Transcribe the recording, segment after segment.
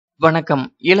வணக்கம்.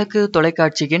 இலக்கு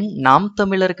தொலைக்காட்சியின் நாம்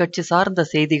தமிழர் கட்சி சார்ந்த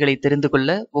செய்திகளை தெரிந்து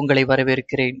கொள்ள உங்களை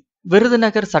வரவேற்கிறேன்.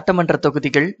 விருதுநகர் சட்டமன்ற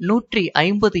தொகுதிகள்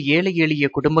 150 ஏழை எளிய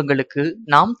குடும்பங்களுக்கு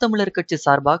நாம் தமிழர் கட்சி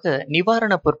சார்பாக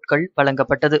நிவாரணப் பொருட்கள்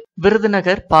வழங்கப்பட்டது.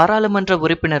 விருதுநகர் பாராளுமன்ற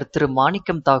உறுப்பினர் திரு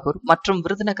மாணிக்கம் தாகூர் மற்றும்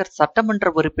விருதுநகர்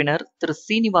சட்டமன்ற உறுப்பினர் திரு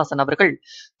சீனிவாசன் அவர்கள்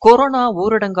கொரோனா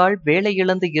ஊரடங்கால் வேலை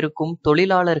இழந்து இருக்கும்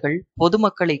தொழிலாளர்கள்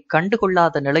பொதுமக்களை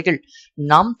கண்டுகொள்ளாத நிலையில்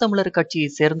நாம் தமிழர்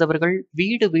கட்சியை சேர்ந்தவர்கள்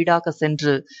வீடு வீடாக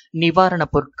சென்று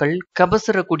நிவாரணப் பொருட்கள்,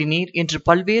 கபசுர குடிநீர் என்று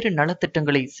பல்வேறு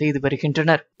நலத்திட்டங்களை செய்து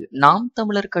வருகின்றனர். நாம்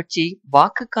தமிழர் கட்சி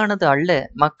வாக்குக்கானது அல்ல,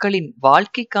 மக்களின்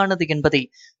வாழ்க்கைக்கானது என்பதை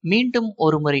மீண்டும்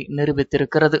ஒருமுறை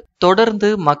நிரூபித்திருக்கிறது. தொடர்ந்து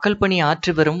மக்கள் பணி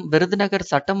ஆற்றி வரும் விருதுநகர்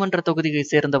சட்டமன்ற தொகுதியை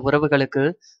சேர்ந்த உறவுகளுக்கு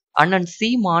அண்ணன்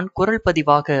சீமான் குரல்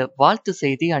பதிவாக வாழ்த்து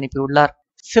செய்தி அனுப்பியுள்ளார்.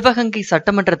 சிவகங்கை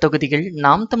சட்டமன்ற தொகுதியில்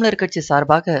நாம் தமிழர் கட்சி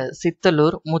சார்பாக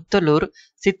சித்தலூர், முத்தலூர்,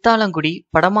 சித்தாலங்குடி,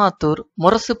 படமாத்தூர்,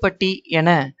 முரசுப்பட்டி என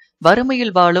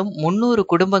வறுமையில் வாழும் 300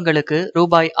 குடும்பங்களுக்கு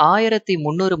ரூபாய்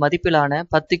 1300 மதிப்பிலான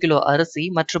 10 கிலோ அரிசி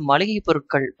மற்றும் மளிகை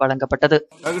பொருட்கள் வழங்கப்பட்டது.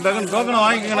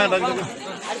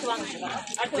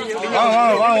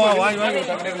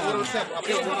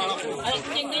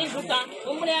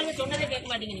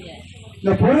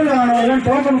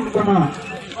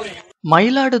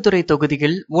 மயிலாடுதுறை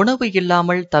தொகுதியில் உணவு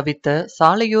இல்லாமல் தவித்த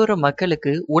சாலையோர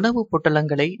மக்களுக்கு உணவு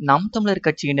பொட்டலங்களை நாம் தமிழர்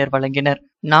கட்சியினர் வழங்கினர்.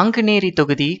 நாங்குநேரி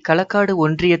தொகுதி களக்காடு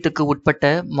ஒன்றியத்துக்கு உட்பட்ட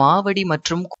மாவடி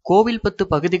மற்றும் கோவில்பத்து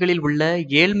பகுதிகளில் உள்ள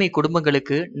ஏழ்மை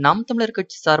குடும்பங்களுக்கு நாம் தமிழர்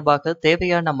கட்சி சார்பாக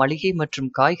தேவையான மளிகை மற்றும்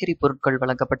காய்கறி பொருட்கள்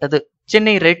வழங்கப்பட்டது.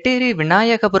 சென்னை ரெட்டேரி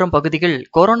விநாயகபுரம் பகுதியில்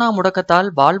கொரோனா முடக்கத்தால்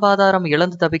வாழ்வாதாரம்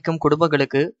இழந்து தவிக்கும்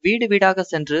குடும்பங்களுக்கு வீடு வீடாக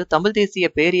சென்று தமிழ் தேசிய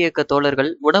பேரியக்க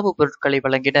தோழர்கள் உணவுப் பொருட்களை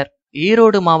வழங்கினர்.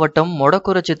 ஈரோடு மாவட்டம்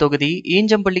மொடக்குறிச்சி தொகுதி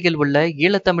ஈஞ்சம்பள்ளியில் உள்ள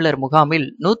ஈழத்தமிழர் முகாமில்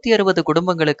 160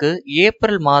 குடும்பங்களுக்கு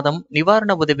ஏப்ரல் மாதம்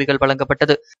நிவாரண உதவிகள் வழங்கப்பட்டது.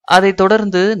 அதைத்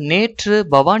தொடர்ந்து நேற்று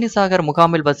பவானிசாகர்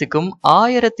முகாமில் வசிக்கும்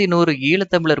 1100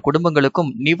 ஈழத்தமிழர் குடும்பங்களுக்கும்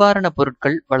நிவாரணப்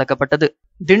பொருட்கள் வழங்கப்பட்டது.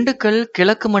 திண்டுக்கல்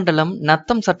கிழக்கு மண்டலம்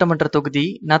நத்தம் சட்டமன்ற தொகுதி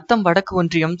நத்தம் வடக்கு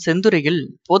ஒன்றியம் செந்துறையில்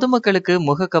பொதுமக்களுக்கு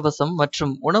முகக்கவசம்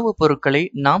மற்றும் உணவுப் பொருட்களை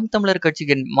நாம் தமிழர்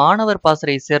கட்சியின் மாணவர்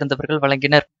பாசறை சேர்ந்தவர்கள்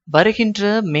வழங்கினர்.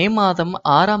 வருகின்ற மே மாதம்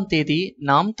 6ஆம் தேதி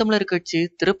நாம் தமிழர் கட்சி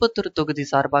திருப்பத்தூர் தொகுதி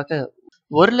சார்பாக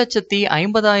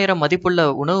 1,50,000 மதிப்புள்ள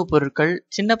உணவுப் பொருட்கள்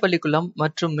சின்னப்பள்ளிக்குளம்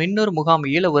மற்றும் மின்னூர் முகாம்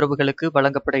ஈழ உறவுகளுக்கு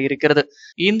வழங்கப்பட இருக்கிறது.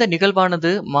 இந்த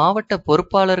நிகழ்வானது மாவட்ட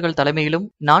பொறுப்பாளர்கள் தலைமையிலும்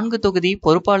 4 தொகுதி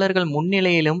பொறுப்பாளர்கள்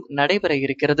முன்னிலையிலும் நடைபெற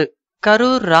இருக்கிறது.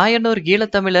 கரூர் ராயனூர்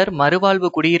ஈழத்தமிழர் மறுவாழ்வு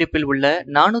குடியிருப்பில் உள்ள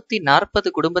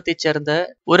 440 குடும்பத்தைச் சேர்ந்த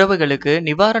உறவுகளுக்கு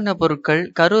நிவாரணப் பொருட்கள்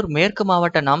கரூர் மேற்கு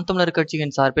மாவட்ட நாம் தமிழர்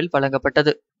கட்சியின் சார்பில்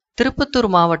வழங்கப்பட்டது. திருப்பத்தூர்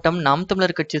மாவட்டம் நாம்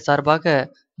தமிழர் கட்சி சார்பாக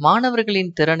மாணவர்களின்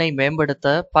திறனை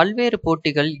மேம்படுத்த பல்வேறு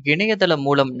போட்டிகள் இணையதளம்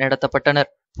மூலம் நடத்தப்பட்டனர்.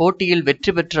 போட்டியில்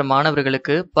வெற்றி பெற்ற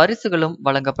மாணவர்களுக்கு பரிசுகளும்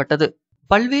வழங்கப்பட்டது.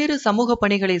 பல்வேறு சமூக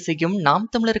பணிகளை செய்யும் நாம்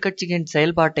தமிழர் கட்சியின்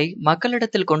செயல்பாட்டை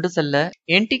மக்களிடத்தில் கொண்டு செல்ல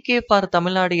NTK ஃபார்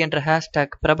தமிழ்நாடு என்ற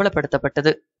ஹேஷ்டாக்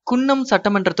பிரபலப்படுத்தப்பட்டது. குன்னம்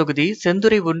சட்டமன்ற தொகுதி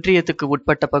செந்துறை ஒன்றியத்துக்கு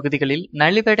உட்பட்ட பகுதிகளில்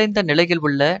நலிவடைந்த நிலையில்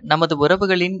உள்ள நமது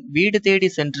உறவுகளின் வீடு தேடி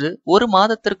சென்று 1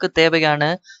 மாதத்திற்கு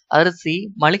தேவையான அரிசி,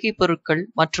 மளிகை பொருட்கள்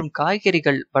மற்றும்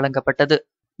காய்கறிகள் வழங்கப்பட்டது.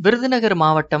 விருதுநகர்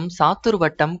மாவட்டம் சாத்தூர்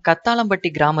வட்டம் கத்தாளம்பட்டி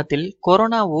கிராமத்தில்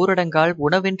கொரோனா ஊரடங்கால்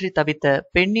உணவின்றி தவித்த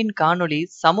பெண்ணின் காணொளி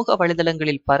சமூக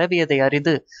வலைதளங்களில் பரவியதை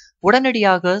அறிந்து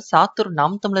உடனடியாக சாத்தூர்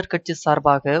நாம் தமிழர் கட்சி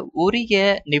சார்பாக உரிய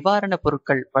நிவாரண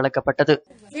பொருட்கள் வழங்கப்பட்டது.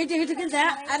 வீட்டுக்கு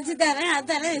அரிசி தரேன், அது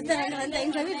தரேன், இது தரேன்.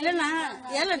 எங்க வீட்டுல நான்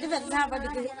 7-8 பேர்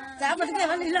சாப்பாட்டுக்கு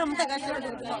எவ்வளவு இல்லாம தான்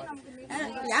கஷ்டப்பட்டு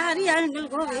யாரும்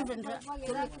எங்களுக்கு உதவி பண்றோம்,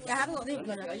 யாரும் உதவி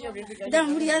பண்றோம்.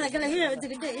 இதான் முடியாத கிளைய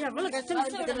வச்சுக்கிட்டு எவ்வளவு கஷ்டம்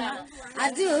இருக்குதுன்னா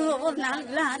அரிசி ஒரு 4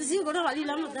 கிலோ அரிசி கூட வழி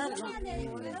இல்லாம தான்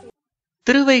இருக்கும்.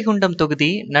 திருவைகுண்டம் தொகுதி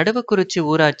நடுவக்குறிச்சி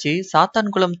ஊராட்சி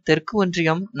சாத்தான்குளம் தெற்கு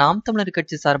ஒன்றியம் நாம் தமிழர்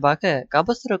கட்சி சார்பாக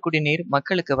கபசுர குடிநீர்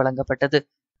மக்களுக்கு வழங்கப்பட்டது.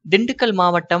 திண்டுக்கல்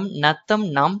மாவட்டம் நத்தம்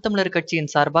நாம் தமிழர்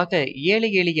கட்சியின் சார்பாக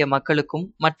ஏழை எளிய மக்களுக்கும்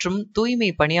மற்றும்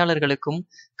தூய்மை பணியாளர்களுக்கும்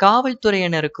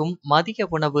காவல்துறையினருக்கும் மதிய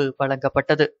உணவு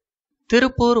வழங்கப்பட்டது.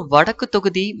 திருப்பூர் வடக்கு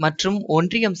தொகுதி மற்றும்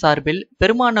ஒன்றியம் சார்பில்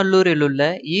பெருமாநல்லூரில் உள்ள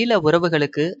ஈழ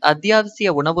உறவுகளுக்கு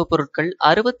அத்தியாவசிய உணவுப் பொருட்கள்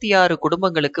 66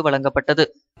 குடும்பங்களுக்கு வழங்கப்பட்டது.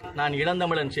 நான்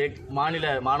இளந்தமிழன் ஷேக், மாநில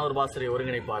மாணவர் பாசறை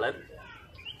ஒருங்கிணைப்பாளர்.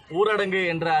 ஊரடங்கு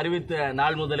என்ற அறிவித்த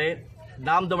நாள் முதலே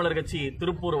நாம் தமிழர் கட்சி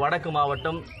திருப்பூர் வடக்கு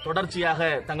மாவட்டம்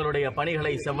தொடர்ச்சியாக தங்களுடைய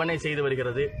பணிகளை செவ்வனே செய்து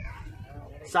வருகிறது.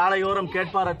 சாலையோரம்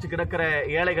கேட்பாரற்று கிடக்கிற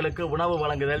ஏழைகளுக்கு உணவு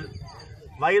வழங்குதல்,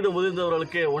 வயது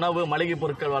முதிர்ந்தவர்களுக்கு உணவு, மளிகை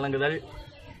பொருட்கள் வழங்குதல்,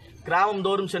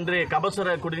 கிராமந்தோறும் சென்று கபசுர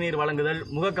குடிநீர் வழங்குதல்,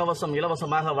 முகக்கவசம்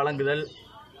இலவசமாக வழங்குதல்,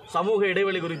 சமூக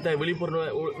இடைவெளி குறித்த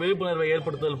விழிப்புணர்வை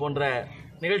ஏற்படுத்துதல் போன்ற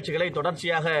நிகழ்ச்சிகளை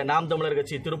தொடர்ச்சியாக நாம் தமிழர்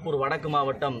கட்சி திருப்பூர் வடக்கு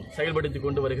மாவட்டம் செயல்படுத்தி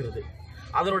கொண்டு வருகிறது.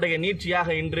 அதனுடைய நீட்சியாக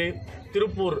இன்று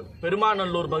திருப்பூர்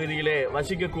பெருமாநல்லூர் பகுதியிலே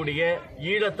வசிக்கக்கூடிய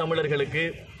ஈழத் தமிழர்களுக்கு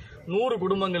 100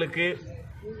 குடும்பங்களுக்கு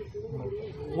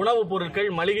உணவுப் பொருட்கள்,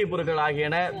 மளிகை பொருட்கள்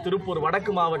ஆகியன திருப்பூர்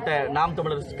வடக்கு மாவட்ட நாம்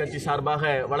தமிழர் கட்சி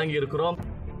சார்பாக வழங்கியிருக்கிறோம்.